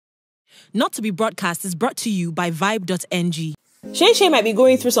not to be broadcast, is brought to you by Vibe.ng. Seyi Shay might be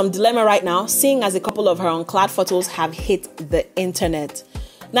going through some dilemma right now, seeing as a couple of her unclad photos have hit the internet.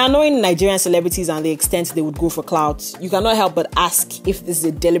 Now, knowing Nigerian celebrities and the extent they would go for clout, you cannot help but ask if this is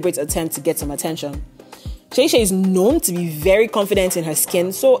a deliberate attempt to get some attention. Seyi Shay is known to be very confident in her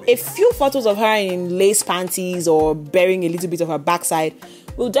skin, so a few photos of her in lace panties or bearing a little bit of her backside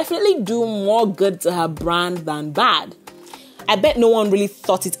will definitely do more good to her brand than bad. I bet no one really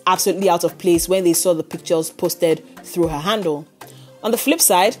thought it absolutely out of place when they saw the pictures posted through her handle. On the flip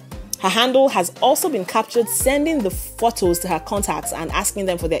side, her handle has also been captured sending the photos to her contacts and asking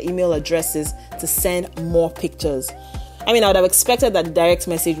them for their email addresses to send more pictures. I mean, I would have expected that the direct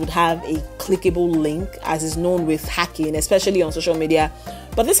message would have a clickable link, as is known with hacking, especially on social media.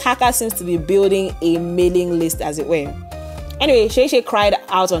 But this hacker seems to be building a mailing list, as it were. Anyway, Seyi Shay cried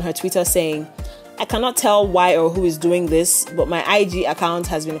out on her Twitter saying, "I cannot tell why or who is doing this, but my IG account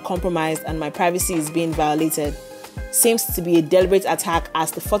has been compromised and my privacy is being violated. Seems to be a deliberate attack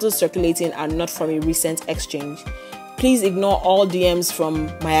as the photos circulating are not from a recent exchange. Please ignore all DMs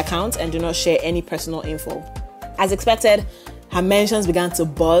from my account and do not share any personal info." As expected, her mentions began to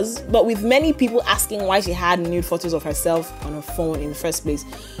buzz, but with many people asking why she had nude photos of herself on her phone in the first place.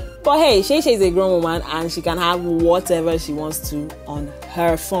 But hey, Seyi Shay is a grown woman and she can have whatever she wants to on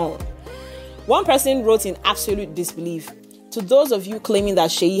her phone. One person wrote in absolute disbelief, "To those of you claiming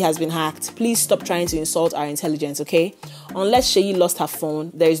that Seyi has been hacked, please stop trying to insult our intelligence, okay? Unless Seyi lost her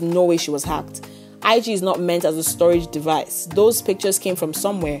phone, there is no way she was hacked. IG is not meant as a storage device. Those pictures came from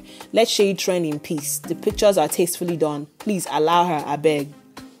somewhere. Let Seyi trend in peace. The pictures are tastefully done. Please allow her, I beg."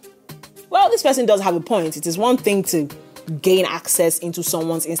 Well, this person does have a point. It is one thing to gain access into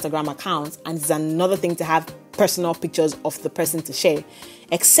someone's Instagram account, and it's another thing to have personal pictures of the person to share.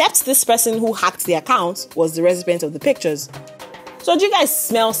 Except this person who hacked the account was the recipient of the pictures. So do you guys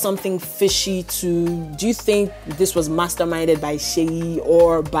smell something fishy too? Do you think this was masterminded by Seyi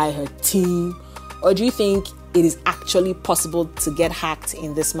or by her team? Or do you think it is actually possible to get hacked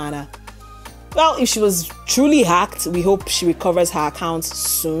in this manner? Well, if she was truly hacked, we hope she recovers her account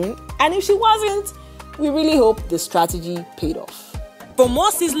soon. And if she wasn't, we really hope the strategy paid off. For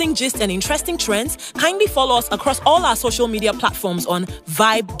more sizzling gist and interesting trends, kindly follow us across all our social media platforms on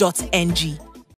Vibe.ng.